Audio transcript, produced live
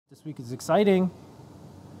This week is exciting.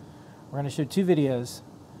 We're going to show 2 videos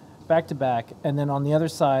back to back, and then on the other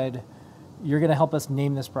side, you're going to help us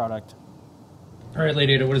name this product. All right,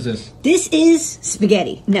 Lady Ada, what is this? This is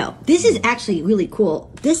spaghetti. No, this is actually really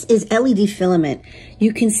cool. This is LED filament.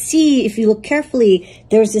 You can see, if you look carefully,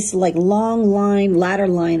 there's this like long line, ladder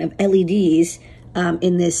line of LEDs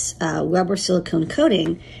in this rubber silicone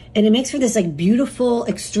coating, and it makes for this like beautiful,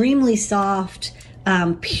 extremely soft,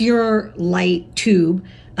 pure light tube.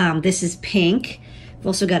 This is pink. We've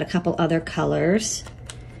also got a couple other colors.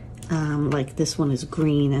 Like this one is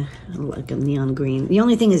green, like a neon green. The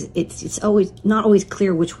only thing is it's always not always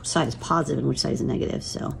clear which side is positive and which side is negative.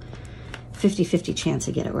 So 50-50 chance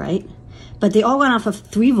I get it right. But they all run off of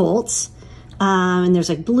 3 volts. And there's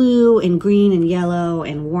like blue and green and yellow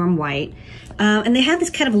and warm white. And they have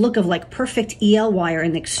this kind of look of like perfect EL wire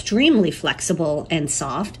and extremely flexible and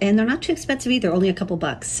soft. And they're not too expensive either, only a couple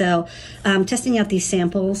bucks. So I'm testing out these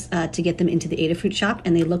samples to get them into the Adafruit shop,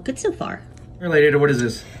 and they look good so far. All right, Lady Ada, what is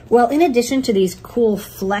this? Well, in addition to these cool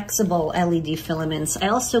flexible LED filaments, I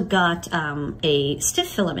also got a stiff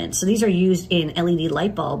filament. So these are used in LED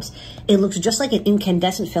light bulbs. It looks just like an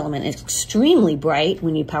incandescent filament. It's extremely bright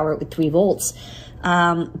when you power it with 3 volts.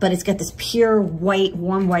 But it's got this pure white,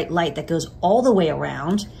 warm white light that goes all the way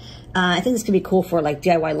around. I think this could be cool for like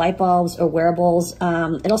DIY light bulbs or wearables.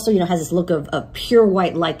 It also, has this look of pure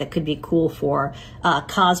white light that could be cool for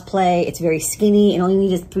cosplay. It's very skinny, and all you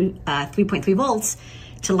need is 3.3 volts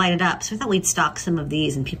to light it up. So I thought we'd stock some of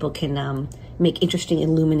these, and people can make interesting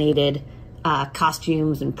illuminated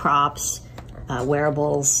costumes and props,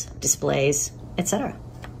 wearables, displays, etc.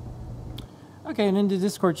 Okay, and in the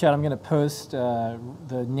Discord chat, I'm going to post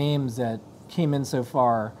the names that came in so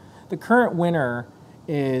far. The current winner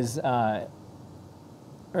is, or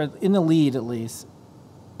in the lead at least,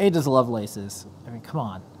 Ada's Lovelaces. I mean, come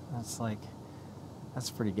on. That's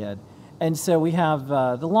pretty good. And so we have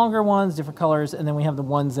the longer ones, different colors, and then we have the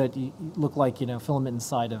ones that look like, filament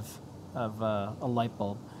inside of a light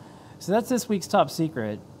bulb. So that's this week's top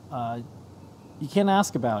secret. You can't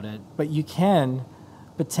ask about it, but you can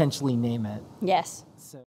potentially name it. Yes. So